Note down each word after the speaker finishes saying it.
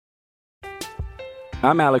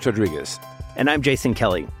I'm Alex Rodriguez. And I'm Jason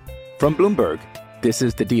Kelly. From Bloomberg, this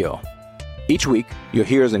is The Deal. Each week, you'll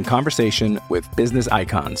hear us in conversation with business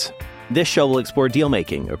icons. This show will explore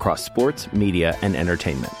deal-making across sports, media, and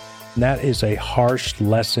entertainment. That is a harsh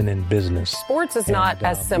lesson in business. Sports is not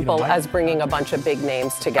as simple as bringing a bunch of big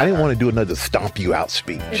names together. I didn't want to do another stomp you out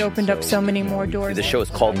speech. It opened up so many more doors. The show is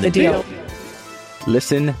called The Deal.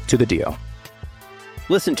 Listen to The Deal.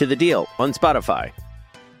 Listen to The Deal on Spotify.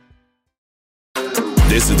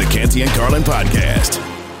 This is the Canty and Carlin podcast.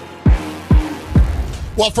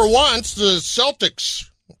 Well, for once, the Celtics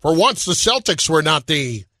were not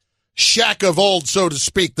the Shaq of old, so to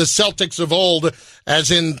speak. The Celtics of old,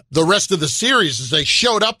 as in the rest of the series, as they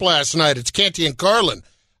showed up last night. It's Canty and Carlin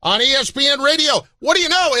on ESPN Radio. What do you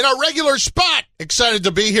know? In a regular spot. Excited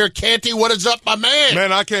to be here. Canty, what is up, my man?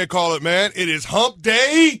 Man, I can't call it, man. It is hump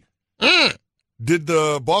day. Did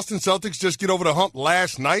the Boston Celtics just get over the hump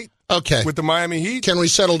last night? Okay. With the Miami Heat? Can we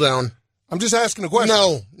settle down? I'm just asking a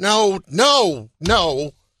question. No,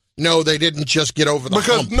 they didn't just get over the hump.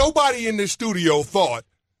 Because nobody in this studio thought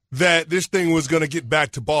that this thing was going to get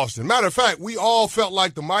back to Boston. Matter of fact, we all felt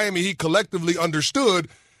like the Miami Heat collectively understood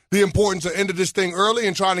the importance of ending this thing early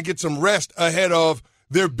and trying to get some rest ahead of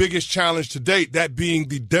their biggest challenge to date, that being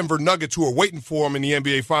the Denver Nuggets, who are waiting for them in the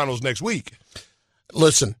NBA Finals next week.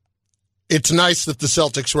 Listen, it's nice that the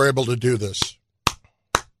Celtics were able to do this.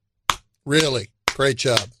 Really, great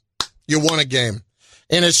job. You won a game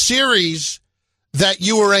in a series that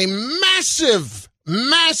you were a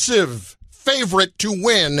massive favorite to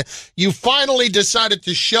win. You finally decided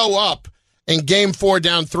to show up in Game 4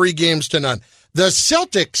 down 3-0. The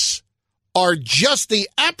Celtics are just the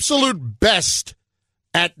absolute best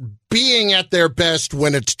at being at their best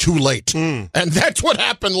when it's too late. And that's what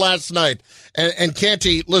happened last night. And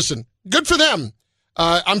Canty, listen, good for them.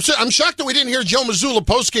 I'm shocked that we didn't hear Joe Mazzulla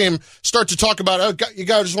postgame start to talk about, you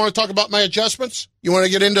guys want to talk about my adjustments? You want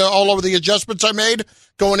to get into all over the adjustments I made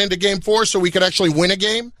going into Game 4 so we could actually win a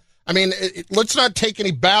game? I mean, let's not take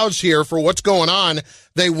any bows here for what's going on.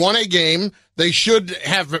 They won a game. They should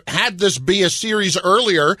have had this be a series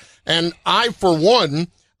earlier. And I, for one,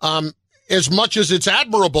 as much as it's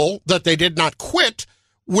admirable that they did not quit,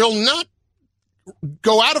 will not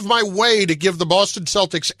go out of my way to give the Boston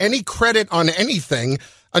Celtics any credit on anything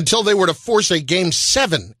until they were to force a Game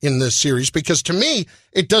 7 in this series, because to me,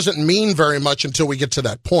 it doesn't mean very much until we get to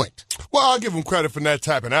that point. Well, I'll give them credit for not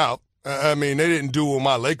tapping out. I mean, they didn't do what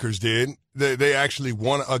my Lakers did. They actually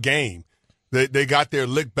won a game. They got their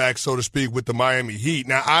lick back, so to speak, with the Miami Heat.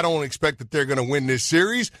 Now, I don't expect that they're going to win this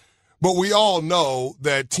series, but we all know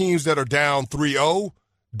that teams that are down 3-0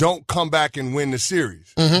 don't come back and win the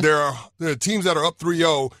series. There are teams that are up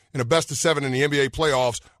 3-0 in a best-of-7 in the NBA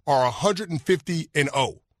playoffs are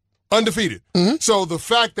 150-0, undefeated. So the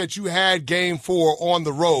fact that you had Game 4 on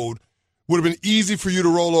the road would have been easy for you to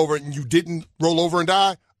roll over, and you didn't roll over and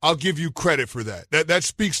die. I'll give you credit for that. That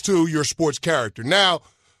speaks to your sports character. Now,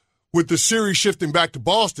 with the series shifting back to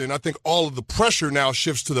Boston, I think all of the pressure now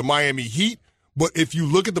shifts to the Miami Heat. But if you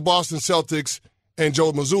look at the Boston Celtics and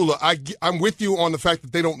Joe Mazzulla, I'm with you on the fact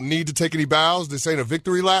that they don't need to take any bows. This ain't a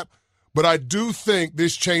victory lap. But I do think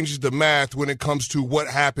this changes the math when it comes to what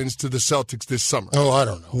happens to the Celtics this summer. Oh, I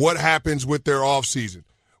don't know. What happens with their offseason.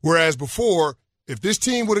 Whereas before, if this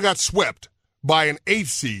team would have got swept by an 8th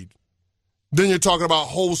seed, then you're talking about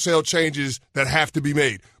wholesale changes that have to be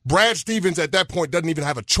made. Brad Stevens at that point doesn't even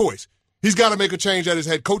have a choice. He's got to make a change at his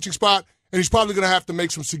head coaching spot, and he's probably going to have to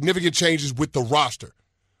make some significant changes with the roster.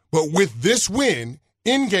 But with this win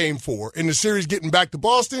in Game 4, in the series getting back to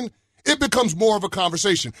Boston, it becomes more of a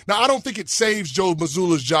conversation. Now, I don't think it saves Joe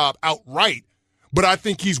Mazzulla's job outright, but I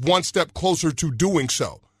think he's one step closer to doing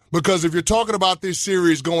so. Because if you're talking about this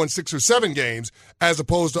series going 6 or 7 games as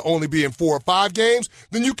opposed to only being 4 or 5 games,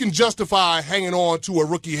 then you can justify hanging on to a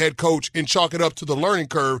rookie head coach and chalk it up to the learning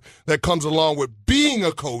curve that comes along with being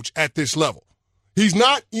a coach at this level. He's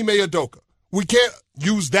not Ime Udoka. We can't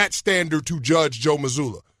use that standard to judge Joe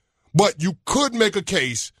Mazzulla. But you could make a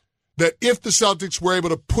case that if the Celtics were able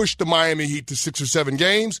to push the Miami Heat to 6 or 7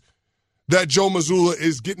 games, that Joe Mazzulla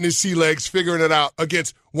is getting his sea legs, figuring it out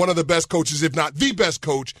against one of the best coaches, if not the best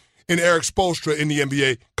coach, in Eric Spoelstra in the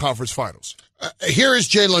NBA Conference Finals. Here is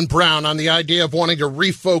Jaylen Brown on the idea of wanting to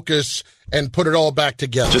refocus and put it all back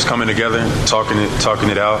together. Just coming together, talking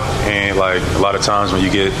it out, and like a lot of times when you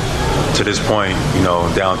get to this point,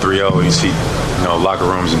 down 3-0, you see, locker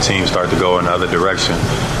rooms and teams start to go in the other direction.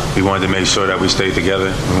 We wanted to make sure that we stayed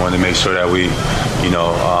together. We wanted to make sure that we,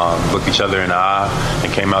 looked each other in the eye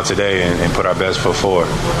and came out today and put our best foot forward.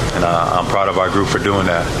 And I'm proud of our group for doing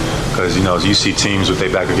that because, you see teams with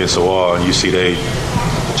their back against the wall and you see they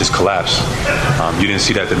just collapse. You didn't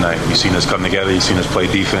see that tonight. You've seen us come together. You've seen us play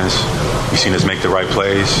defense. You've seen us make the right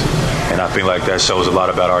plays. And I think like that shows a lot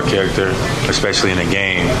about our character, especially in a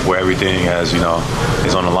game where everything is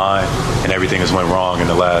on the line and everything has went wrong in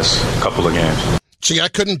the last couple of games. See, I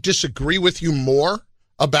couldn't disagree with you more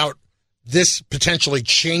about this potentially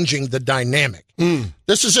changing the dynamic.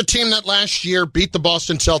 This is a team that last year beat the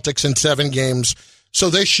Boston Celtics in 7 games, so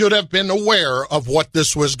they should have been aware of what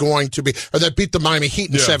this was going to be, or that beat the Miami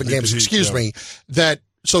Heat in 7 games,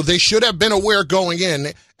 so they should have been aware going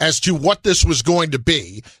in as to what this was going to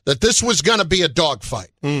be, that this was going to be a dogfight.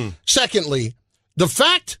 Secondly, the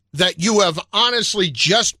fact that you have honestly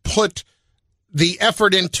just put the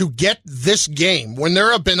effort in to get this game, when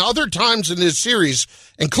there have been other times in this series,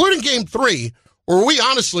 including Game 3, where we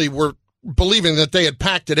honestly were believing that they had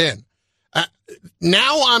packed it in.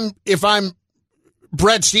 Now if I'm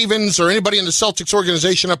Brad Stevens or anybody in the Celtics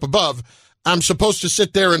organization up above, I'm supposed to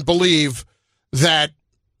sit there and believe that,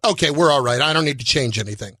 okay, we're all right. I don't need to change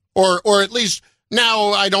anything. Or at least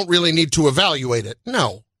now I don't really need to evaluate it.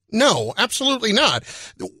 No, absolutely not.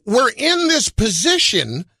 We're in this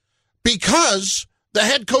position because the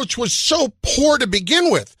head coach was so poor to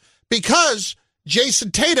begin with, because Jason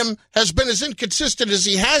Tatum has been as inconsistent as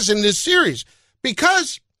he has in this series,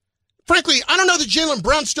 because, frankly, I don't know that Jaylen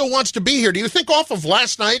Brown still wants to be here. Do you think off of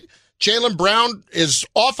last night, Jaylen Brown is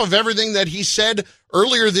off of everything that he said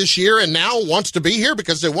earlier this year and now wants to be here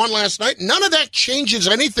because they won last night? None of that changes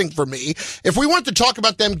anything for me. If we want to talk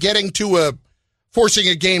about them getting to forcing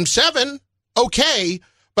a Game 7, okay,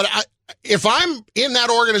 but if I'm in that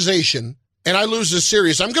organization and I lose this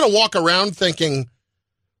series, I'm going to walk around thinking,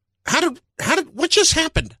 what just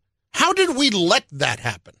happened? How did we let that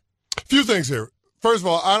happen? A few things here. First of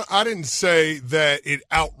all, I didn't say that it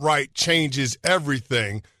outright changes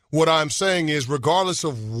everything. What I'm saying is, regardless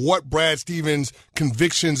of what Brad Stevens'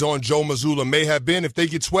 convictions on Joe Mazzulla may have been, if they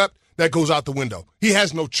get swept, that goes out the window. He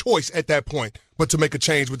has no choice at that point but to make a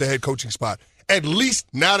change with the head coaching spot. At least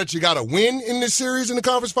now that you got a win in this series in the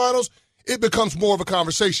conference finals, it becomes more of a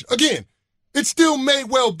conversation. Again, it still may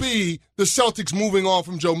well be the Celtics moving on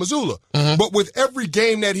from Joe Mazzulla. But with every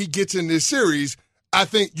game that he gets in this series, I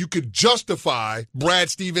think you could justify Brad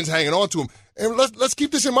Stevens hanging on to him. And let's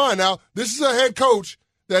keep this in mind now. This is a head coach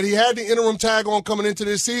that he had the interim tag on coming into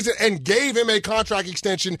this season and gave him a contract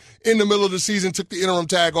extension in the middle of the season, took the interim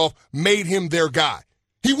tag off, made him their guy.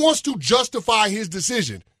 He wants to justify his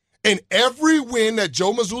decision. And every win that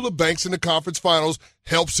Joe Mazzulla banks in the conference finals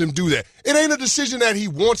helps him do that. It ain't a decision that he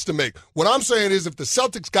wants to make. What I'm saying is if the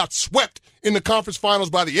Celtics got swept in the conference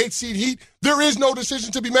finals by the 8th seed Heat, there is no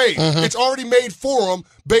decision to be made. It's already made for them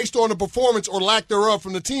based on the performance or lack thereof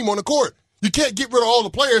from the team on the court. You can't get rid of all the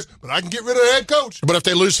players, but I can get rid of the head coach. But if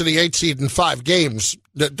they lose to the 8th seed in 5 games,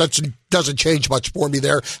 that doesn't change much for me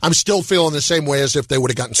there. I'm still feeling the same way as if they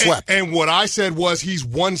would have gotten swept. And what I said was he's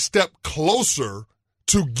one step closer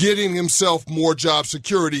to getting himself more job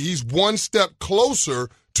security. He's one step closer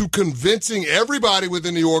to convincing everybody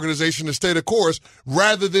within the organization to stay the course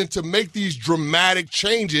rather than to make these dramatic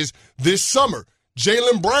changes this summer.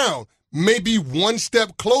 Jaylen Brown may be one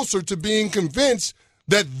step closer to being convinced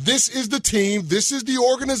that this is the team, this is the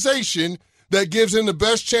organization that gives him the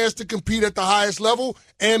best chance to compete at the highest level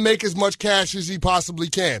and make as much cash as he possibly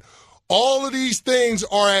can. All of these things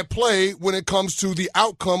are at play when it comes to the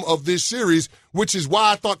outcome of this series, which is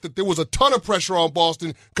why I thought that there was a ton of pressure on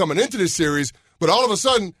Boston coming into this series. But all of a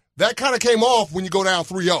sudden, that kind of came off when you go down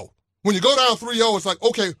 3-0. When you go down 3-0, it's like,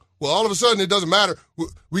 okay, well, all of a sudden it doesn't matter.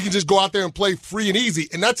 We can just go out there and play free and easy.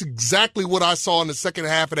 And that's exactly what I saw in the second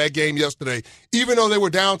half of that game yesterday. Even though they were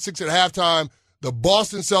down 6 at halftime, the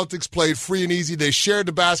Boston Celtics played free and easy. They shared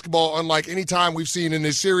the basketball unlike any time we've seen in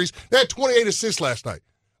this series. They had 28 assists last night.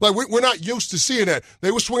 Like, we're not used to seeing that. They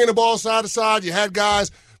were swinging the ball side to side. You had guys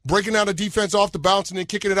breaking down the defense off the bounce and then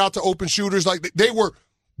kicking it out to open shooters. Like, they were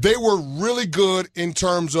really good in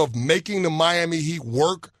terms of making the Miami Heat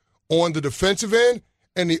work on the defensive end.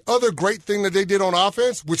 And the other great thing that they did on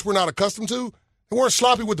offense, which we're not accustomed to, they weren't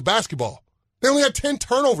sloppy with the basketball. They only had 10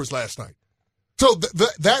 turnovers last night. So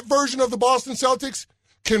that version of the Boston Celtics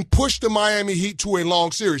can push the Miami Heat to a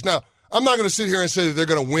long series. Now, I'm not going to sit here and say that they're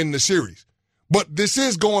going to win the series. But this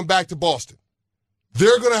is going back to Boston.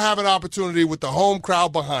 They're going to have an opportunity with the home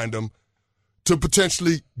crowd behind them to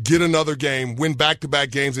potentially get another game, win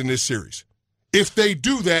back-to-back games in this series. If they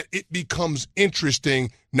do that, it becomes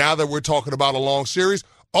interesting now that we're talking about a long series.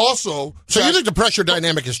 Also, so you think the pressure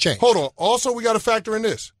dynamic has changed? Hold on. Also, we got to factor in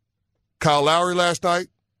this. Kyle Lowry last night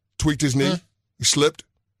tweaked his knee. He slipped.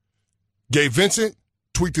 Gabe Vincent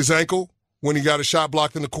tweaked his ankle when he got a shot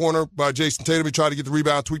blocked in the corner by Jason Tatum. He tried to get the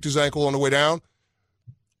rebound, tweaked his ankle on the way down.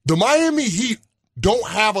 The Miami Heat don't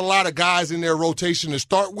have a lot of guys in their rotation to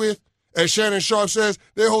start with. As Shannon Sharpe says,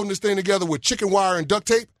 they're holding this thing together with chicken wire and duct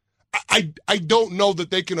tape. I don't know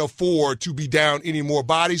that they can afford to be down any more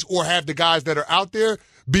bodies or have the guys that are out there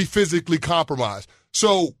be physically compromised.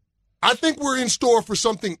 So I think we're in store for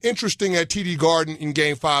something interesting at TD Garden in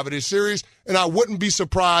Game 5 of this series, and I wouldn't be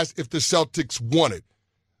surprised if the Celtics won it.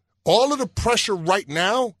 All of the pressure right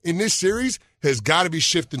now in this series has got to be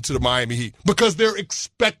shifting to the Miami Heat because they're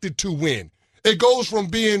expected to win. It goes from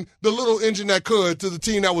being the little engine that could to the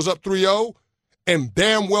team that was up 3-0 and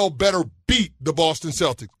damn well better beat the Boston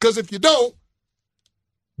Celtics. Because if you don't,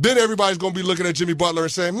 then everybody's going to be looking at Jimmy Butler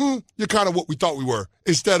and saying, you're kind of what we thought we were,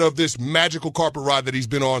 instead of this magical carpet ride that he's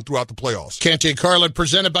been on throughout the playoffs. Canty and Carlin,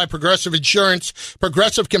 presented by Progressive Insurance.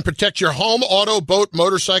 Progressive can protect your home, auto, boat,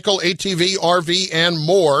 motorcycle, ATV, RV, and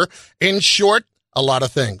more. In short, a lot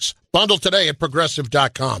of things. Bundle today at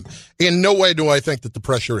Progressive.com. In no way do I think that the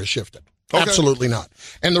pressure has shifted. Okay. Absolutely not.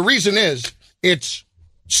 And the reason is it's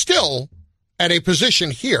still at a position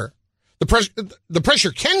here. The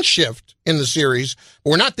pressure can shift in the series.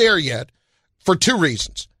 We're not there yet for two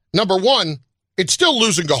reasons. Number one, it's still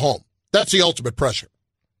losing to home. That's the ultimate pressure.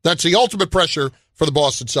 That's the ultimate pressure for the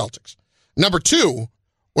Boston Celtics. Number two,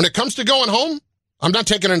 when it comes to going home, I'm not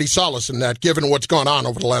taking any solace in that given what's gone on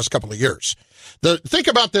over the last couple of years. Think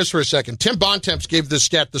about this for a second. Tim Bontemps gave this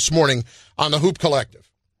stat this morning on the Hoop Collective.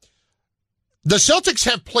 The Celtics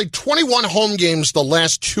have played 21 home games the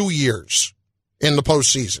last 2 years in the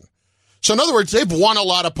postseason. So in other words, they've won a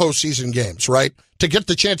lot of postseason games, right? To get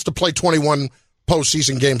the chance to play 21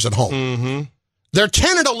 postseason games at home. Mm-hmm. They're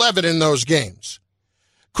 10-11 in those games.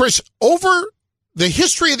 Chris, over the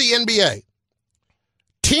history of the NBA,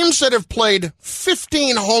 teams that have played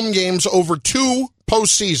 15 home games over 2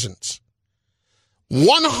 postseasons,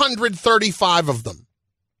 135 of them,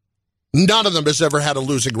 none of them has ever had a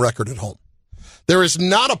losing record at home. There is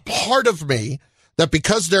not a part of me that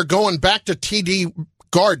because they're going back to TD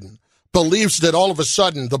Garden believes that all of a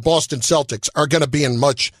sudden the Boston Celtics are going to be in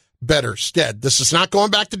much better stead. This is not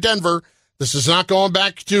going back to Denver. This is not going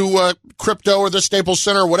back to Crypto or the Staples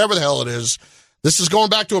Center or whatever the hell it is. This is going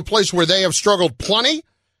back to a place where they have struggled plenty,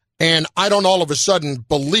 and I don't all of a sudden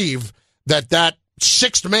believe that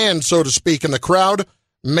sixth man, so to speak, in the crowd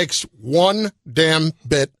makes one damn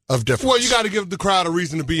bit of difference. Well, you got to give the crowd a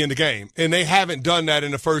reason to be in the game, and they haven't done that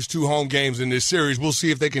in the first 2 home games in this series. We'll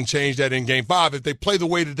see if they can change that in Game 5. If they play the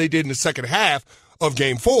way that they did in the second half of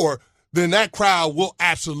Game 4, then that crowd will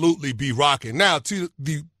absolutely be rocking. Now, to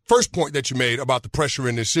the first point that you made about the pressure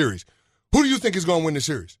in this series, who do you think is going to win this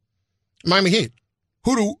series? Miami Heat.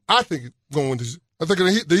 Who do I think is going to win this? I think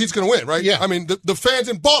the Heat's going to win, right? Yeah. I mean, the fans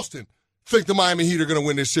in Boston think the Miami Heat are going to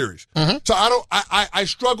win this series. Mm-hmm. So I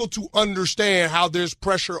struggle to understand how there's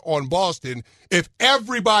pressure on Boston if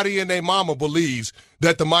everybody and their mama believes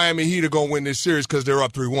that the Miami Heat are going to win this series because they're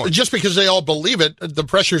up 3-1. Just because they all believe it, the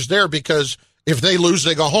pressure's there because if they lose,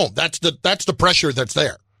 they go home. That's the pressure that's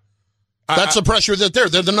there. That's the pressure that's there.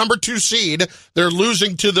 They're the number 2 seed. They're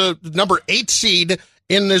losing to the number 8 seed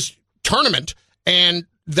in this tournament, and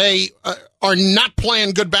they are not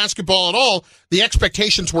playing good basketball at all. The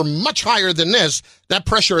expectations were much higher than this. That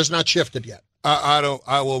pressure has not shifted yet.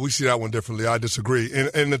 Well, we see that one differently. I disagree.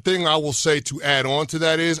 And the thing I will say to add on to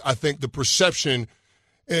that is I think the perception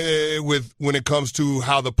when it comes to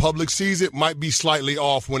how the public sees it might be slightly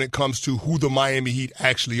off when it comes to who the Miami Heat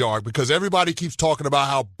actually are, because everybody keeps talking about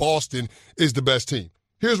how Boston is the best team.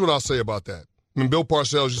 Here's what I'll say about that. I mean, Bill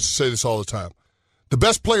Parcells used to say this all the time. The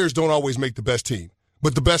best players don't always make the best team,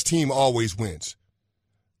 but the best team always wins.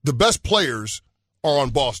 The best players are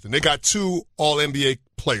on Boston. They got 2 All-NBA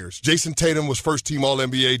players. Jason Tatum was first-team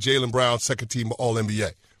All-NBA. Jaylen Brown, second-team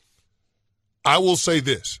All-NBA. I will say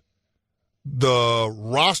this. The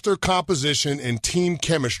roster composition and team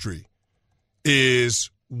chemistry is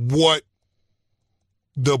what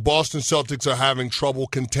the Boston Celtics are having trouble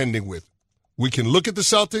contending with. We can look at the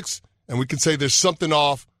Celtics, and we can say there's something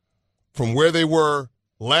off from where they were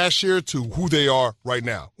last year to who they are right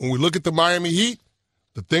now. When we look at the Miami Heat,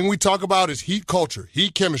 the thing we talk about is Heat culture,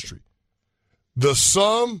 Heat chemistry. The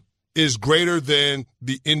sum is greater than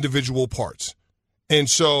the individual parts. And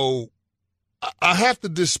so I have to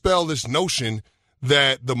dispel this notion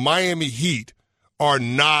that the Miami Heat are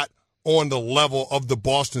not on the level of the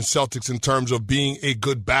Boston Celtics in terms of being a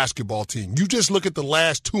good basketball team. You just look at the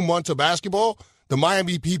last 2 months of basketball, the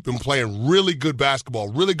Miami Heat been playing really good basketball,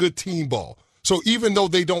 really good team ball. So even though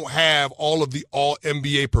they don't have all of the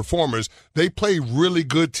All-NBA performers, they play really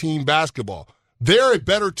good team basketball. They're a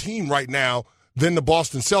better team right now than the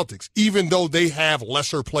Boston Celtics, even though they have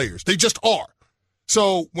lesser players. They just are.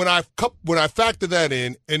 So when I factor that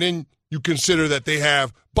in, and then you consider that they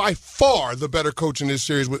have by far the better coach in this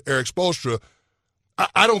series with Erik Spoelstra,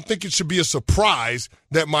 I don't think it should be a surprise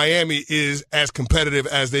that Miami is as competitive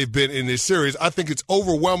as they've been in this series. I think it's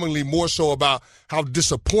overwhelmingly more so about how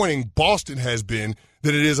disappointing Boston has been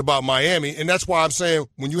than it is about Miami. And that's why I'm saying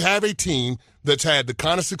when you have a team that's had the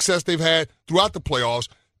kind of success they've had throughout the playoffs,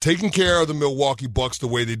 taking care of the Milwaukee Bucks the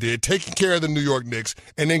way they did, taking care of the New York Knicks,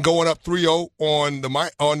 and then going up 3-0 on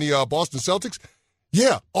the Boston Celtics,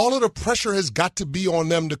 yeah, all of the pressure has got to be on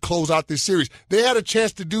them to close out this series. They had a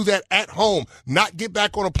chance to do that at home, not get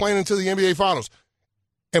back on a plane until the NBA Finals.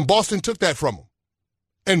 And Boston took that from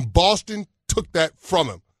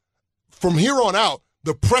them. From here on out,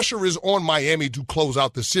 the pressure is on Miami to close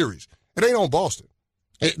out the series. It ain't on Boston.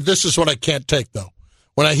 This is what I can't take, though.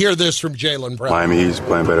 When I hear this from Jaylen Brown. Miami Heat's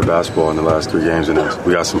playing better basketball in the last 3 games than us.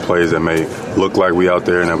 We got some plays that may look like we out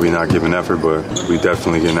there and that we not giving effort, but we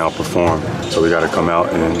definitely getting outperformed. So we got to come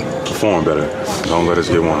out and perform better. Don't let us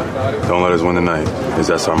get one. Don't let us win tonight. Because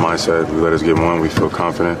that's our mindset. We let us get one, we feel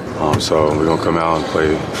confident. So we're going to come out and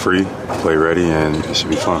play free, play ready, and it should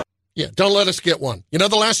be fun. Yeah, don't let us get one. You know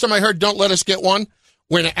the last time I heard don't let us get one?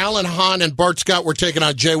 When Alan Hahn and Bart Scott were taking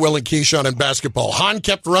on Jay, Will, and Keyshawn in basketball. Hahn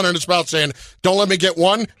kept running his mouth saying, don't let me get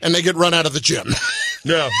one, and they get run out of the gym.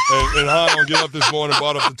 Yeah, and Hahn will get up this morning and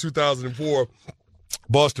brought up the 2004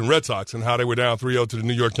 Boston Red Sox and how they were down 3-0 to the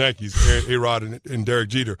New York Yankees, A-Rod and Derek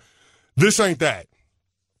Jeter. This ain't that.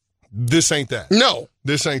 No.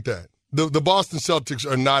 This ain't that. The Boston Celtics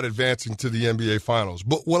are not advancing to the NBA Finals.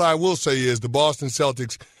 But what I will say is the Boston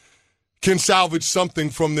Celtics can salvage something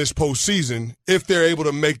from this postseason if they're able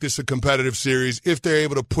to make this a competitive series, if they're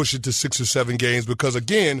able to push it to 6 or 7 games. Because,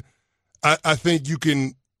 again, I think you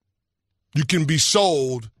can be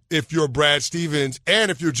sold if you're Brad Stevens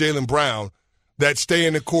and if you're Jaylen Brown that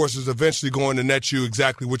staying the course is eventually going to net you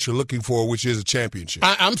exactly what you're looking for, which is a championship.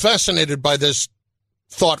 I'm fascinated by this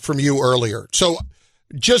thought from you earlier. So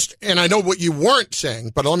and I know what you weren't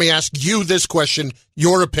saying, but let me ask you this question,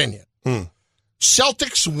 your opinion.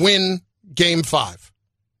 Celtics win Game 5.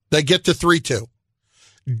 They get to 3-2.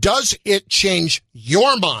 Does it change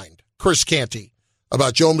your mind, Chris Canty,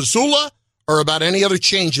 about Joe Mazzulla or about any other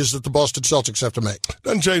changes that the Boston Celtics have to make?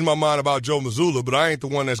 Doesn't change my mind about Joe Mazzulla, but I ain't the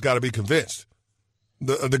one that's got to be convinced.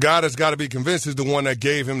 The guy that's got to be convinced is the one that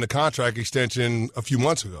gave him the contract extension a few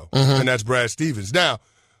months ago, and that's Brad Stevens. Now,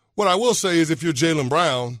 what I will say is if you're Jaylen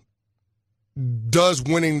Brown, does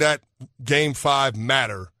winning that Game 5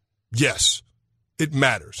 matter? Yes, it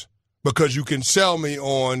matters. Because you can sell me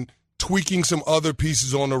on tweaking some other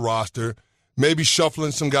pieces on the roster, maybe shuffling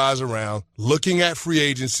some guys around, looking at free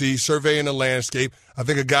agency, surveying the landscape. I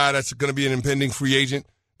think a guy that's going to be an impending free agent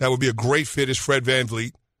that would be a great fit is Fred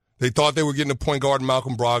VanVleet. They thought they were getting a point guard in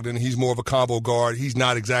Malcolm Brogdon. He's more of a combo guard. He's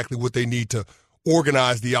not exactly what they need to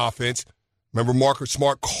organize the offense. Remember, Marcus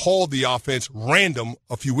Smart called the offense random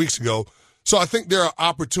a few weeks ago. So I think there are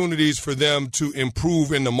opportunities for them to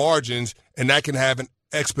improve in the margins, and that can have an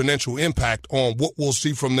exponential impact on what we'll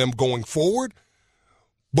see from them going forward.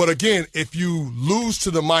 But again, if you lose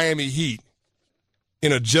to the Miami Heat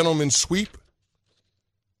in a gentleman's sweep,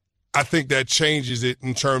 I think that changes it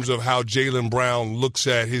in terms of how Jaylen Brown looks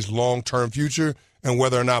at his long-term future and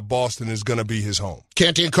whether or not Boston is going to be his home.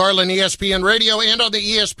 Canty and Carlin, ESPN Radio and on the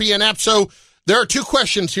ESPN app. So there are 2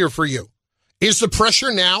 questions here for you. Is the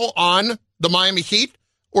pressure now on the Miami Heat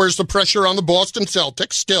or is the pressure on the Boston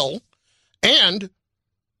Celtics still? And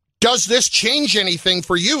does this change anything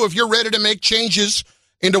for you if you're ready to make changes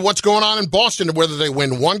into what's going on in Boston, whether they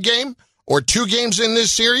win 1 game or 2 games in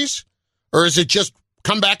this series? Or is it just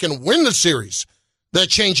come back and win the series that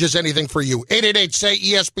changes anything for you?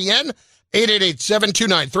 888-SAY-ESPN,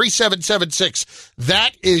 888-729-3776.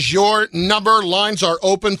 That is your number. Lines are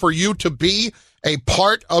open for you to be a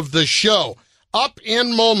part of the show. Up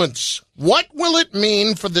in moments, what will it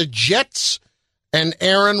mean for the Jets and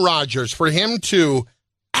Aaron Rodgers for him to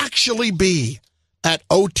actually be at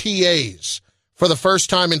OTAs for the first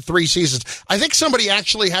time in 3 seasons? I think somebody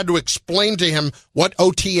actually had to explain to him what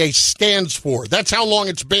OTA stands for. That's how long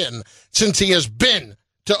it's been since he has been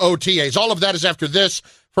to OTAs. All of that is after this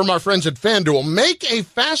from our friends at FanDuel. Make a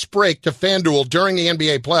fast break to FanDuel during the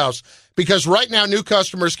NBA playoffs because right now new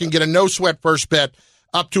customers can get a no-sweat first bet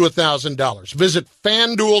up to $1,000. Visit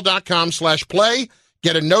FanDuel.com/play.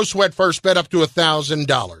 Get a no-sweat first bet up to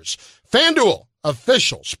 $1,000. FanDuel,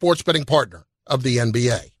 official sports betting partner of the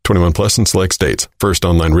NBA. 21 plus in select states. First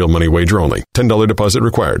online real money wager only. $10 deposit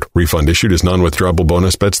required. Refund issued as non-withdrawable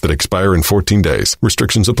bonus bets that expire in 14 days.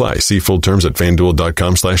 Restrictions apply. See full terms at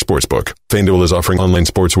FanDuel.com/sportsbook. FanDuel is offering online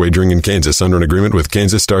sports wagering in Kansas under an agreement with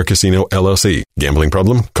Kansas Star Casino, LLC. Gambling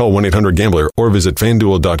problem? Call 1-800-GAMBLER or visit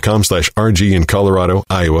FanDuel.com/RG in Colorado,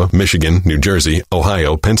 Iowa, Michigan, New Jersey,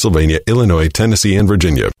 Ohio, Pennsylvania, Illinois, Tennessee, and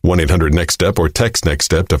Virginia. 1-800-NEXT-STEP or text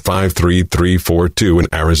NEXT-STEP to 53342 in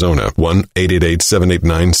Arizona.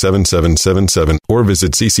 1-888-789-7777 or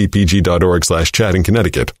visit ccpg.org/chat in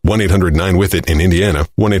Connecticut. 1-800-9-WITH-IT in Indiana.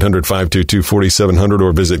 1-800-522-4700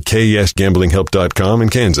 or visit KESGamblingHelp.com in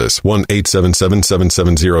Kansas.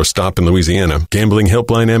 1-877-770-STOP in Louisiana.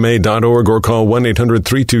 GamblingHelplineMA.org or call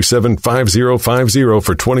 1-800-327-5050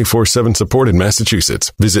 for 24/7 support in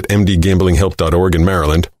Massachusetts. Visit mdgamblinghelp.org in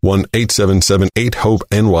Maryland.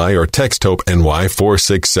 1-877-8-HOPE-NY or text HOPE-NY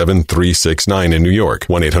 467-369 in New York.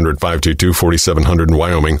 1-800-522-4700 in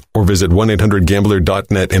Wyoming or visit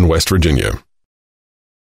 1-800-GAMBLER.net in West Virginia.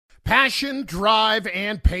 Passion, drive,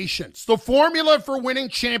 and patience. The formula for winning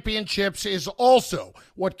championships is also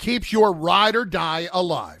what keeps your ride or die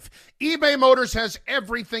alive. eBay Motors has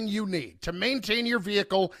everything you need to maintain your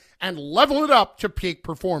vehicle and level it up to peak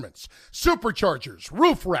performance. Superchargers,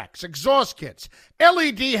 roof racks, exhaust kits,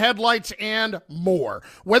 LED headlights, and more.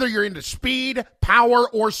 Whether you're into speed, power,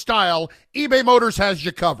 or style, eBay Motors has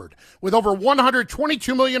you covered. With over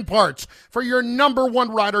 122 million parts for your number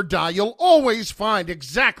one ride or die, you'll always find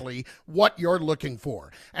exactly what you're looking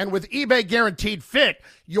for. And with eBay Guaranteed Fit,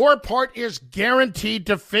 your part is guaranteed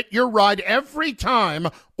to fit your ride every time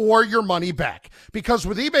or your money back. Because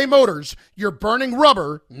with eBay Motors, you're burning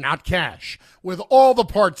rubber, not cash. With all the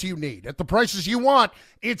parts you need at the prices you want,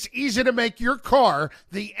 it's easy to make your car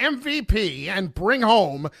the MVP and bring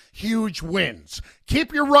home huge wins.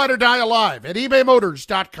 Keep your ride or die alive at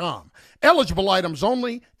ebaymotors.com. Eligible items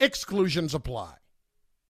only. Exclusions apply.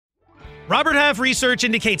 Robert Half research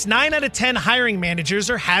indicates 9 out of 10 hiring managers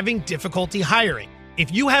are having difficulty hiring.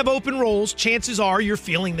 If you have open roles, chances are you're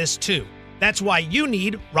feeling this too. That's why you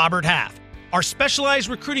need Robert Half. Our specialized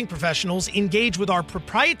recruiting professionals engage with our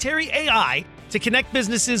proprietary AI to connect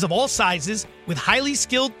businesses of all sizes with highly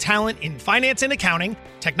skilled talent in finance and accounting,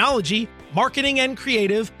 technology, marketing and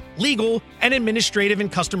creative, legal, and administrative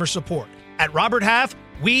and customer support. At Robert Half,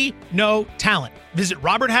 we know talent. Visit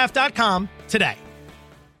roberthalf.com today.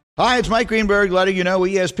 Hi, it's Mike Greenberg letting you know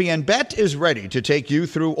ESPN Bet is ready to take you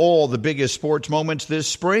through all the biggest sports moments this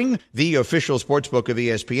spring. The official sportsbook of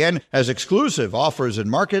ESPN has exclusive offers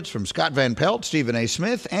and markets from Scott Van Pelt, Stephen A.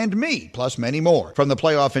 Smith, and me, plus many more. From the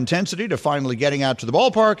playoff intensity to finally getting out to the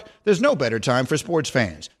ballpark, there's no better time for sports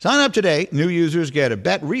fans. Sign up today. New users get a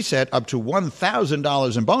bet reset up to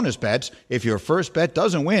 $1,000 in bonus bets if your first bet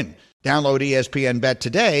doesn't win. Download ESPN Bet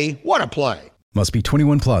today. What a play. Must be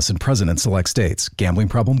 21 plus and present in select states. Gambling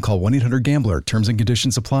problem? Call 1-800-GAMBLER. Terms and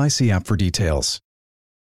conditions apply. See app for details.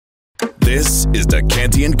 This is the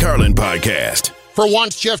Canty and Carlin podcast. For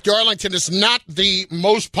once, Jeff Darlington is not the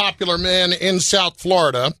most popular man in South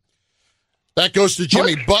Florida. That goes to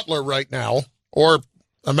Jimmy Butler right now, or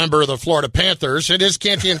a member of the Florida Panthers. It is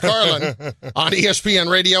Canty and Carlin on ESPN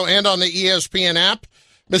Radio and on the ESPN app.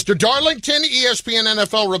 Mr. Darlington, ESPN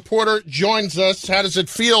NFL reporter, joins us. How does it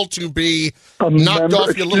feel to be knocked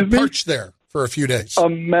off your little perch there for a few days? A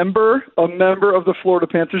member of the Florida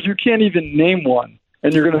Panthers? You can't even name one,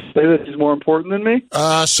 and you're going to say that he's more important than me?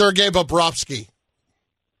 Sergei Bobrovsky.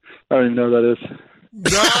 I don't even know who that is.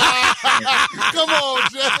 Come on,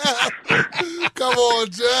 Jeff. Come on,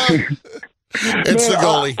 Jeff. It's the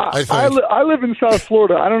goalie, I think. I live in South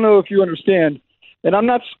Florida. I don't know if you understand, and I'm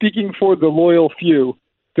not speaking for the loyal few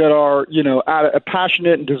that are,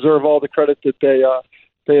 passionate and deserve all the credit that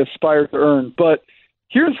they aspire to earn. But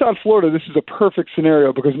here in South Florida, this is a perfect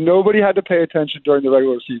scenario because nobody had to pay attention during the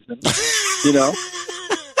regular season.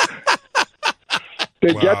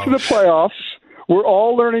 They get to the playoffs. We're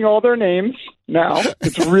all learning all their names now.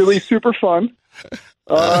 It's really super fun.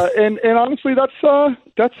 And honestly, that's kind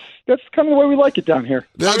of the way we like it down here.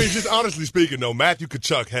 I mean, just honestly speaking, though, Matthew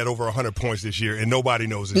Tkachuk had over 100 points this year, and nobody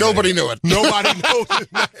knows his name. Nobody knew it. Nobody knows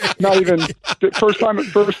his name. Not even literally the first time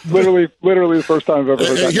I've ever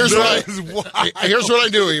heard that. Here's what I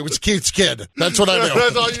knew. He was Keith's kid. That's what I knew.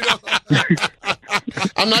 That's all you know.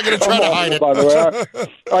 I'm not going to try to hide it. By the way,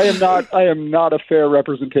 I am not a fair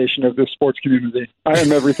representation of this sports community. I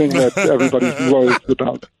am everything that everybody loathes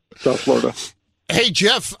about South Florida. Hey,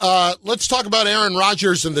 Jeff, let's talk about Aaron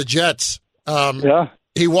Rodgers and the Jets.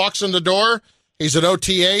 He walks in the door. He's at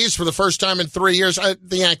OTAs for the first time in 3 years.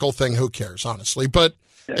 The ankle thing, who cares, honestly? But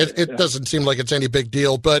it doesn't seem like it's any big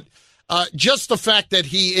deal. But just the fact that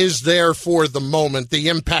he is there for the moment, the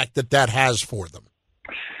impact that has for them.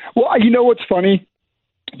 Well, you know what's funny?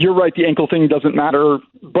 You're right, the ankle thing doesn't matter,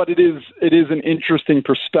 but it is an interesting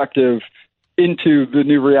perspective into the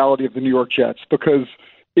new reality of the New York Jets, because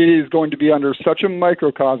it is going to be under such a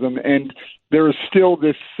microcosm, and there is still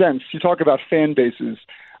this sense. You talk about fan bases.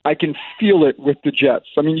 I can feel it with the Jets.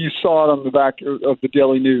 I mean, you saw it on the back of the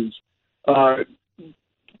Daily News. The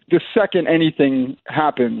second anything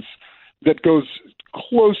happens that goes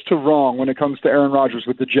close to wrong when it comes to Aaron Rodgers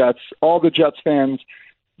with the Jets, all the Jets fans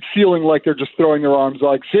feeling like they're just throwing their arms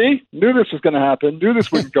like, see, knew this was going to happen, knew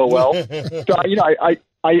this wouldn't go well. So,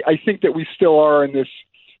 I think that we still are in this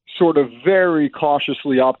sort of very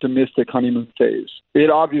cautiously optimistic honeymoon phase. It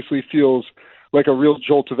obviously feels like a real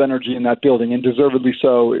jolt of energy in that building, and deservedly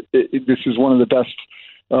so. This is one of the best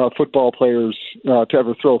football players to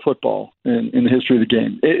ever throw a football in the history of the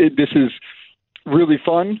game. This is really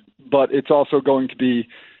fun, but it's also going to be,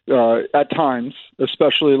 at times,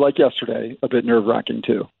 especially like yesterday, a bit nerve-wracking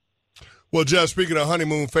too. Well, Jeff, speaking of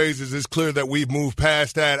honeymoon phases, it's clear that we've moved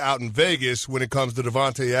past that out in Vegas when it comes to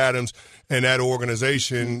Davante Adams and that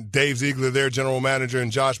organization. Dave Ziegler, their general manager, and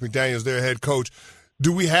Josh McDaniels, their head coach.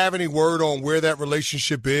 Do we have any word on where that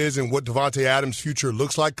relationship is and what Davante Adams' future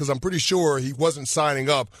looks like? Because I'm pretty sure he wasn't signing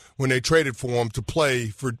up when they traded for him to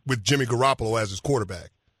play with Jimmy Garoppolo as his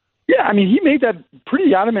quarterback. Yeah, I mean, he made that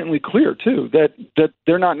pretty adamantly clear, too, that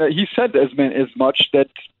they're not – he said as much that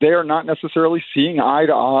they are not necessarily seeing eye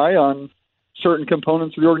to eye on certain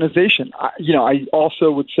components of the organization. I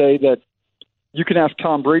also would say that you can ask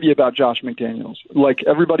Tom Brady about Josh McDaniels. Like,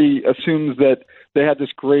 everybody assumes that they had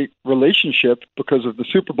this great relationship because of the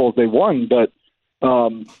Super Bowls they won, but,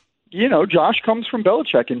 Josh comes from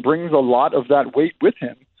Belichick and brings a lot of that weight with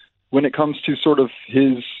him when it comes to sort of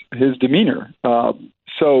his demeanor.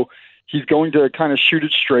 So he's going to kind of shoot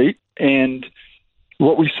it straight. And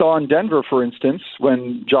what we saw in Denver, for instance,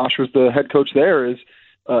 when Josh was the head coach there, is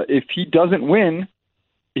if he doesn't win,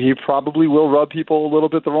 he probably will rub people a little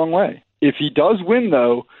bit the wrong way. If he does win,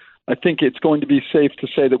 though, I think it's going to be safe to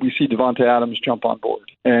say that we see Davante Adams jump on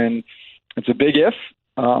board. And it's a big if.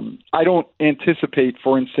 I don't anticipate,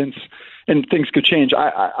 for instance, and things could change.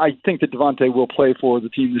 I think that Davante will play for the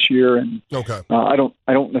team this year, and I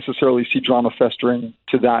don't necessarily see drama festering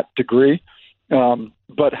to that degree.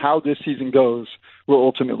 But how this season goes will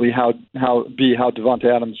ultimately how Davante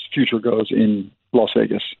Adams' future goes in Las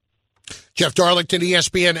Vegas. Jeff Darlington,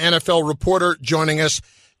 ESPN NFL reporter, joining us.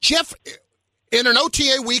 Jeff, in an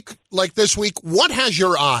OTA week like this week, what has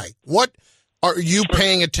your eye? What are you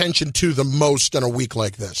paying attention to the most in a week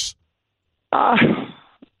like this? I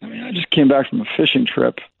just came back from a fishing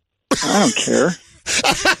trip. I don't care.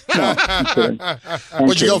 No, I'm kidding.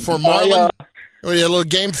 What'd you go for, marlin? A little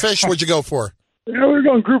game fish? What'd you go for? Yeah, we were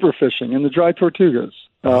going grouper fishing in the Dry Tortugas.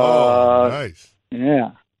 Nice.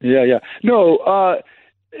 Yeah. No,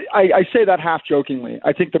 I say that half jokingly.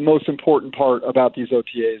 I think the most important part about these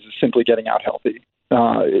OTAs is simply getting out healthy.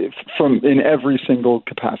 In every single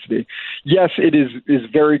capacity. Yes, it is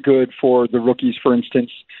very good for the rookies, for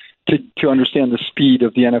instance, to understand the speed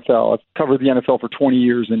of the NFL. I've covered the NFL for 20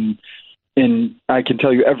 years, and I can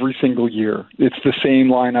tell you every single year it's the same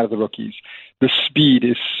line out of the rookies. The speed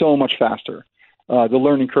is so much faster. The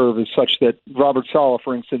learning curve is such that Robert Saleh,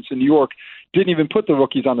 for instance, in New York, didn't even put the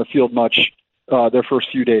rookies on the field much their first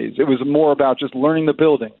few days. It was more about just learning the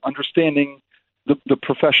building, understanding the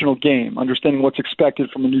professional game, understanding what's expected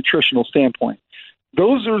from a nutritional standpoint.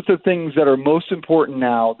 Those are the things that are most important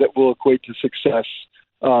now that will equate to success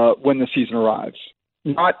when the season arrives.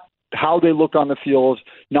 Not how they look on the field,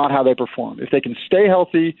 not how they perform. If they can stay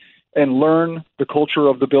healthy and learn the culture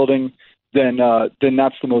of the building, then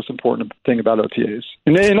that's the most important thing about OTAs.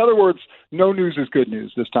 In other words, no news is good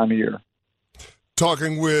news this time of year.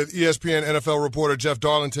 Talking with ESPN NFL reporter Jeff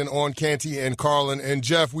Darlington on Canty and Carlin. And,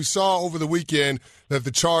 Jeff, we saw over the weekend that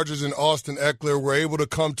the Chargers and Austin Eckler were able to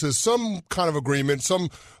come to some kind of agreement, some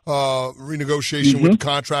renegotiation with the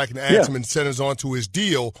contract and add some incentives onto his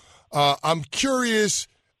deal. I'm curious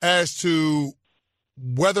as to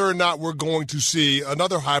whether or not we're going to see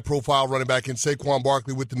another high-profile running back in Saquon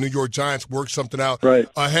Barkley with the New York Giants work something out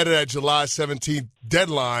ahead of that July 17th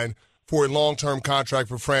deadline for a long-term contract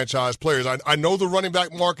for franchise players. I know the running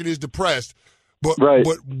back market is depressed, but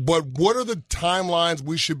what are the timelines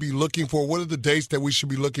we should be looking for? What are the dates that we should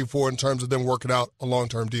be looking for in terms of them working out a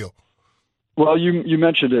long-term deal? Well, you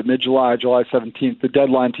mentioned it, mid-July, July 17th, the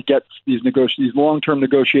deadline to get these long-term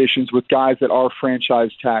negotiations with guys that are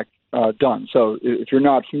franchise tagged done. So if you're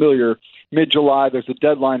not familiar, mid-July, there's a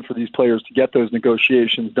deadline for these players to get those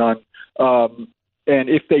negotiations done. And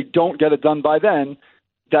if they don't get it done by then,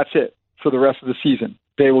 that's it. for the rest of the season.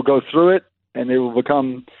 They will go through it, and they will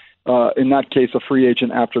become, in that case, a free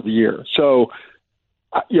agent after the year. So,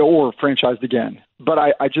 or franchised again. But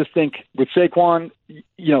I just think with Saquon,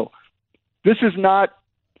 this is not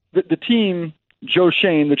the team. Joe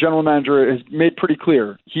Shane, the general manager, has made pretty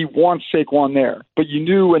clear he wants Saquon there. But you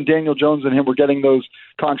knew when Daniel Jones and him were getting those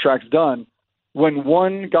contracts done, when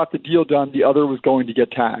one got the deal done, the other was going to get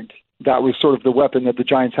tagged. That was sort of the weapon that the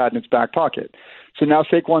Giants had in its back pocket. So now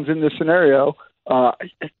Saquon's in this scenario.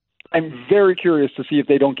 I'm very curious to see if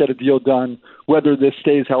they don't get a deal done, whether this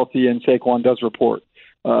stays healthy and Saquon does report.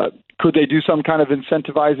 Could they do some kind of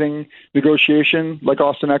incentivizing negotiation like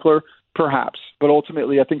Austin Eckler? Perhaps. But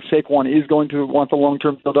ultimately, I think Saquon is going to want the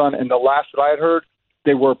long-term deal done. And the last that I had heard,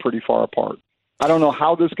 they were pretty far apart. I don't know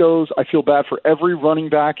how this goes. I feel bad for every running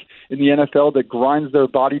back in the NFL that grinds their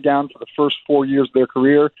body down for the first 4 years of their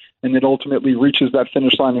career and then ultimately reaches that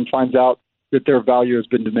finish line and finds out that their value has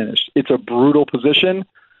been diminished. It's a brutal position,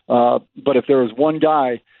 but if there is one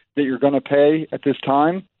guy that you're going to pay at this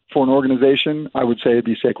time for an organization, I would say it'd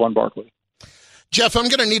be Saquon Barkley. Jeff, I'm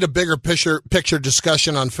going to need a bigger picture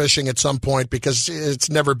discussion on fishing at some point because it's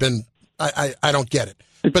never been – I don't get it.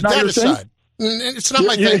 But that aside, it's not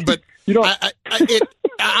my thing, but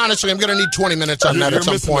honestly, I'm going to need 20 minutes on that at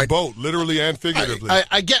some point. The boat, literally and figuratively.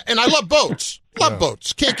 I get – and I love boats. Love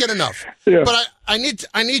boats. Can't get enough. Yeah. But I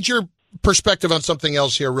need your perspective on something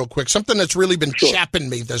else here real quick, something that's really been chapping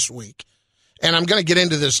me this week, and I'm going to get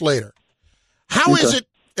into this later. How is it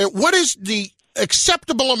 – what is the –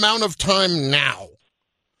 acceptable amount of time now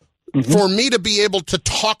for me to be able to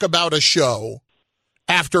talk about a show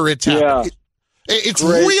after it's happened? It's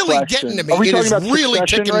really getting to me. It is really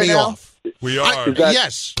ticking me off. We are.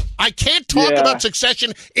 Yes. I can't talk about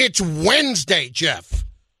Succession. It's Wednesday, Jeff.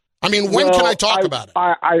 I mean, when can I talk about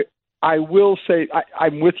it? I will say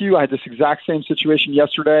I'm with you. I had this exact same situation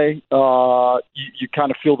yesterday. You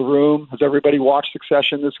kind of feel the room. Has everybody watched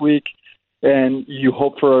Succession this week? And you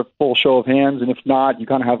hope for a full show of hands, and if not, you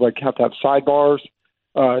kind of have to have sidebars.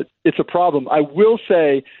 It's a problem. I will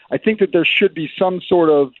say I think that there should be some sort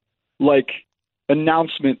of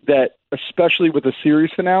announcement that, especially with a series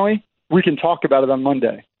finale, we can talk about it on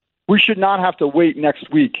Monday. We should not have to wait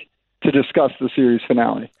next week to discuss the series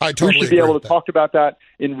finale. I totally agree. We should be able to talk about that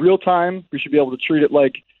in real time. We should be able to treat it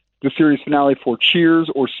like the series finale for Cheers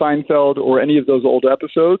or Seinfeld or any of those old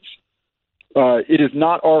episodes. It is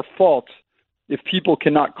not our fault if people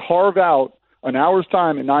cannot carve out an hour's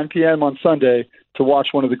time at 9 p.m. on Sunday to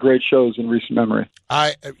watch one of the great shows in recent memory.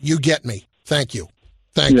 You get me. Thank you.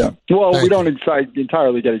 Thank you. Well, Thank we don't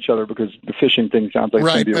entirely get each other because the fishing thing sounds like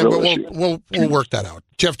it's going to be a real issue. We'll work that out.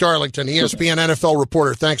 Jeff Darlington, ESPN NFL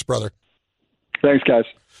reporter. Thanks, brother. Thanks, guys.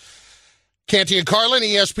 Canty and Carlin,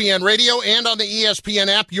 ESPN Radio, and on the ESPN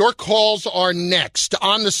app. Your calls are next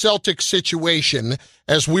on the Celtics situation,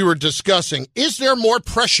 as we were discussing. Is there more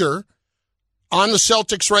pressure on the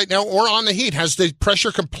Celtics right now or on the Heat? Has the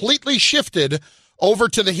pressure completely shifted over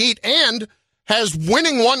to the Heat? And has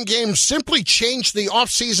winning one game simply changed the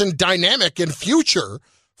offseason dynamic and future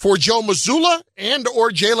for Joe Mazzulla and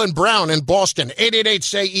or Jaylen Brown in Boston?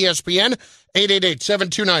 888-SAY-ESPN,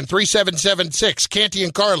 888-729-3776. Canty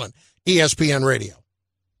and Carlin, ESPN Radio.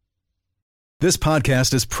 This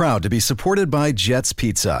podcast is proud to be supported by Jets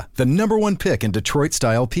Pizza, the #1 pick in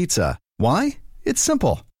Detroit-style pizza. Why? It's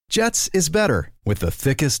simple. Jets is better. With the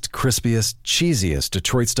thickest, crispiest, cheesiest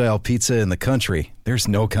Detroit-style pizza in the country, there's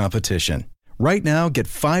no competition. Right now, get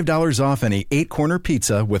 $5 off any 8-corner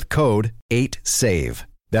pizza with code 8SAVE.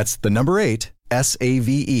 That's the number 8,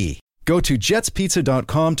 S-A-V-E. Go to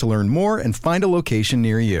jetspizza.com to learn more and find a location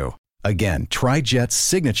near you. Again, try Jet's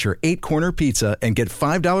signature 8-corner pizza and get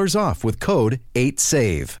 $5 off with code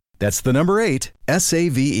 8SAVE. That's the number 8,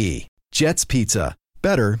 S-A-V-E. Jet's Pizza.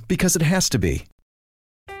 Better because it has to be.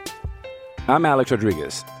 I'm Alex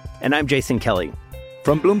Rodriguez. And I'm Jason Kelly.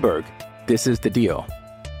 From Bloomberg, this is The Deal.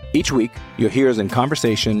 Each week, you'll hear us in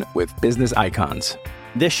conversation with business icons.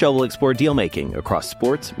 This show will explore deal-making across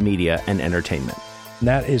sports, media, and entertainment.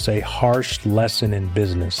 That is a harsh lesson in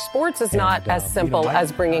business. Sports is not as simple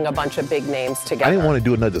as bringing a bunch of big names together. I didn't want to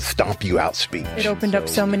do another stomp you out speech. It opened up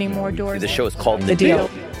so many more doors. The show is called The Deal.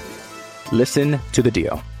 Listen to The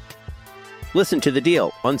Deal. Listen to The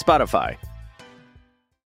Deal on Spotify.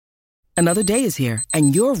 Another day is here,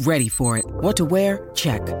 and you're ready for it. What to wear?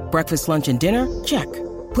 Check. Breakfast, lunch, and dinner? Check.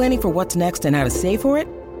 Planning for what's next and how to save for it?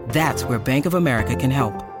 That's where Bank of America can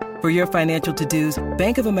help. For your financial to-dos,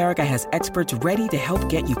 Bank of America has experts ready to help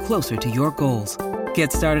get you closer to your goals.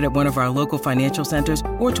 Get started at one of our local financial centers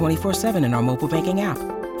or 24/7 in our mobile banking app.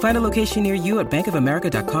 Find a location near you at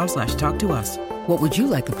bankofamerica.com/talktous. What would you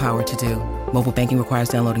like the power to do? Mobile banking requires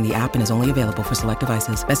downloading the app and is only available for select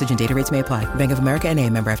devices. Message and data rates may apply. Bank of America N.A.,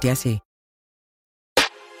 member FDIC.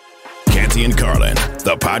 Canty and Carlin,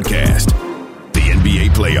 the podcast. The NBA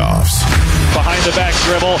playoffs. Behind the back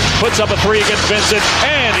dribble, puts up a three against Vincent,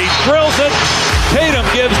 and he drills it. Tatum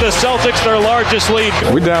gives the Celtics their largest lead.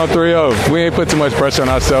 We down 3-0. We ain't put too much pressure on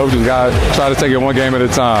ourselves. Just got to try to take it one game at a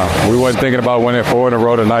time. We wasn't thinking about winning 4 in a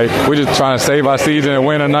row tonight. We just trying to save our season and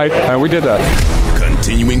win tonight, and we did that.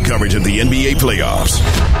 Continuing coverage of the NBA playoffs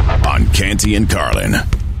on Canty and Carlin.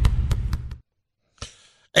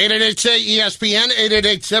 888-ESPN,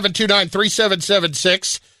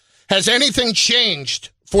 888-729-3776. Has anything changed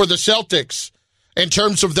for the Celtics in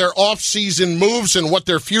terms of their offseason moves and what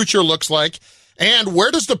their future looks like? And where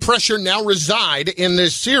does the pressure now reside in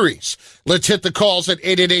this series? Let's hit the calls at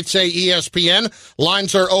 888-ESPN.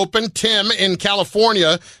 Lines are open. Tim in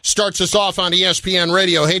California starts us off on ESPN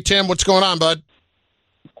Radio. Hey, Tim, what's going on, bud?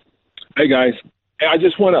 Hey, guys. I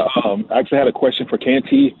just want to actually had a question for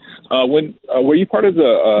Canty. When were you part of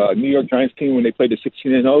the New York Giants team when they played the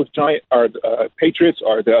 16-0 Giant or Patriots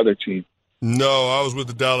or the other team? No, I was with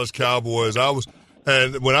the Dallas Cowboys.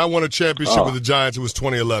 And when I won a championship with the Giants, it was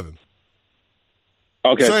 2011.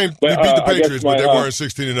 Okay, we beat the Patriots, but they weren't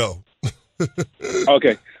 16-0.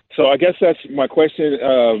 Okay, so I guess that's my question.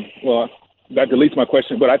 Well, that deletes my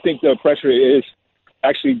question, but I think the pressure is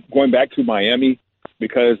actually going back to Miami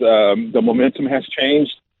because the momentum has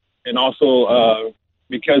changed, and also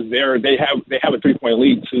because they have a 3-point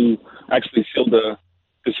lead to actually seal the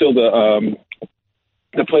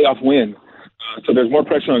playoff win. So there's more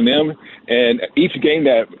pressure on them, and each game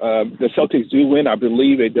that the Celtics do win, I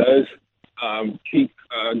believe it does keep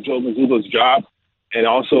Joe Mazzulla's job, and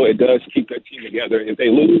also it does keep their team together. If they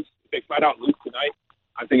flat out lose tonight,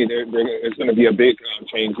 I think there's going to be a big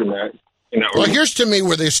change in that. Well, here's to me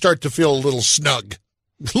where they start to feel a little snug,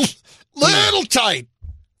 little tight.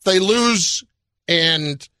 They lose,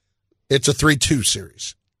 and it's a 3-2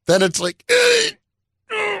 series. Then it's like.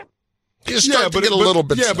 You start to get a little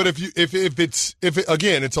bit. Yeah, but if it's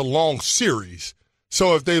a long series.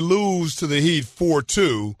 So if they lose to the Heat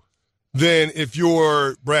 4-2, then if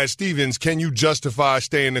you're Brad Stevens, can you justify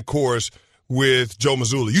staying the course with Joe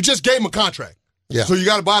Mazzulla? You just gave him a contract. Yeah. So you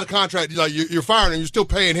got to buy the contract. Like you're firing him, you're still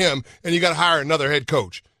paying him, and you got to hire another head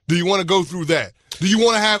coach. Do you want to go through that? Do you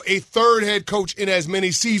want to have a third head coach in as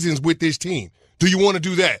many seasons with this team? Do you want to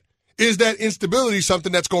do that? Is that instability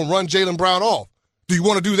something that's going to run Jaylen Brown off? Do you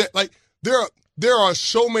want to do that? Like there are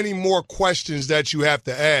so many more questions that you have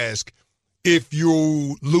to ask if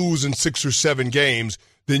you lose in 6 or 7 games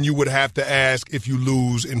than you would have to ask if you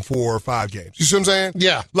lose in 4 or 5 games. You see what I'm saying?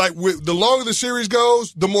 Yeah. Like the longer the series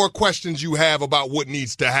goes, the more questions you have about what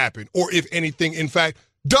needs to happen, or if anything, in fact,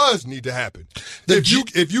 does need to happen.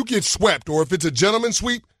 If you get swept, or if it's a gentleman's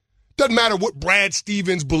sweep, doesn't matter what Brad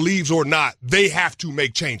Stevens believes or not, they have to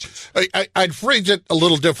make changes. I'd phrase it a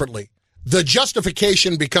little differently. The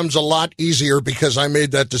justification becomes a lot easier because I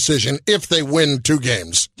made that decision if they win 2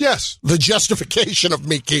 games. Yes. The justification of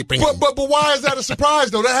me keeping him. But why is that a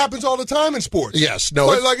surprise, though? That happes all the time in sports. Yes.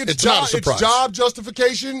 No, it's not a surprise. It's job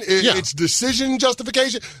justification. It's decision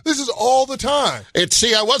justification. This is all the time. I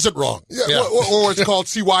wasn't wrong. Yeah. Or it's called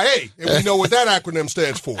CYA, and we know what that acronym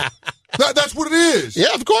stands for. That's what it is.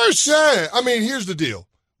 Yeah, of course. Yeah. I mean, here's the deal.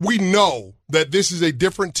 We know that this is a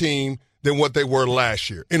different team than what they were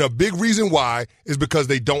last year. And a big reason why is because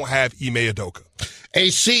they don't have Ime Udoka.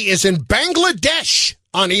 AC is in Bangladesh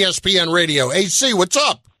on ESPN Radio. AC, what's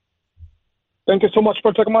up? Thank you so much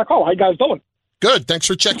for taking my call. How you guys doing? Good. Thanks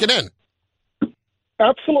for checking in.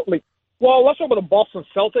 Absolutely. Well, let's talk about the Boston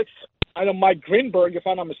Celtics. I know Mike Greenberg, if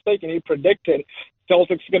I'm not mistaken, he predicted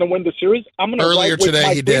Celtics are going to win the series. I'm going to earlier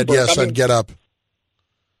today he did. Greenberg. Yes, on Get Up.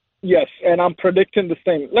 Yes, and I'm predicting the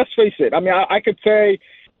same. Let's face it. I mean, I could say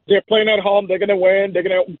they're playing at home. They're going to win. They're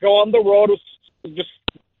going to go on the road. Just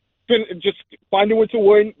find a way to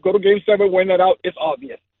win. Go to Game 7, win it out. It's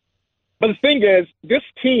obvious. But the thing is, this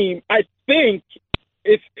team, I think,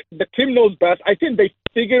 the team knows best. I think they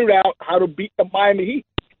figured out how to beat the Miami Heat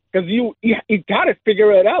because you got to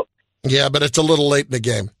figure it out. Yeah, but it's a little late in the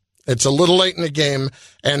game. It's a little late in the game.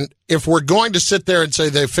 And if we're going to sit there and say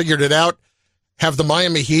they figured it out, have the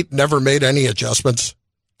Miami Heat never made any adjustments?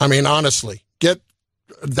 I mean, honestly,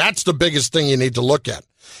 that's the biggest thing you need to look at.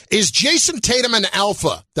 Is Jason Tatum an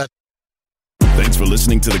alpha? Thanks for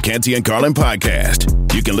listening to the Canty and Carlin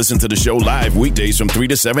podcast. You can listen to the show live weekdays from 3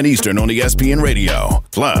 to 7 Eastern on ESPN Radio.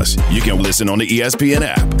 Plus, you can listen on the ESPN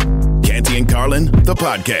app. Canty and Carlin, the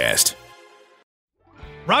podcast.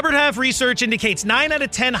 Robert Half research indicates 9 out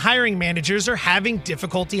of 10 hiring managers are having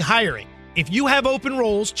difficulty hiring. If you have open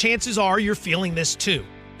roles, chances are you're feeling this too.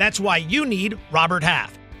 That's why you need Robert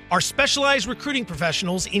Half. Our specialized recruiting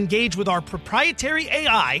professionals engage with our proprietary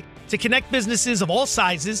AI to connect businesses of all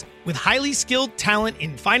sizes with highly skilled talent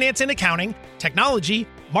in finance and accounting, technology,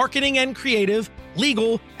 marketing and creative,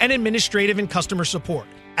 legal, and administrative and customer support.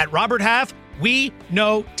 At Robert Half, we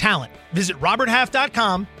know talent. Visit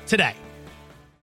roberthalf.com today.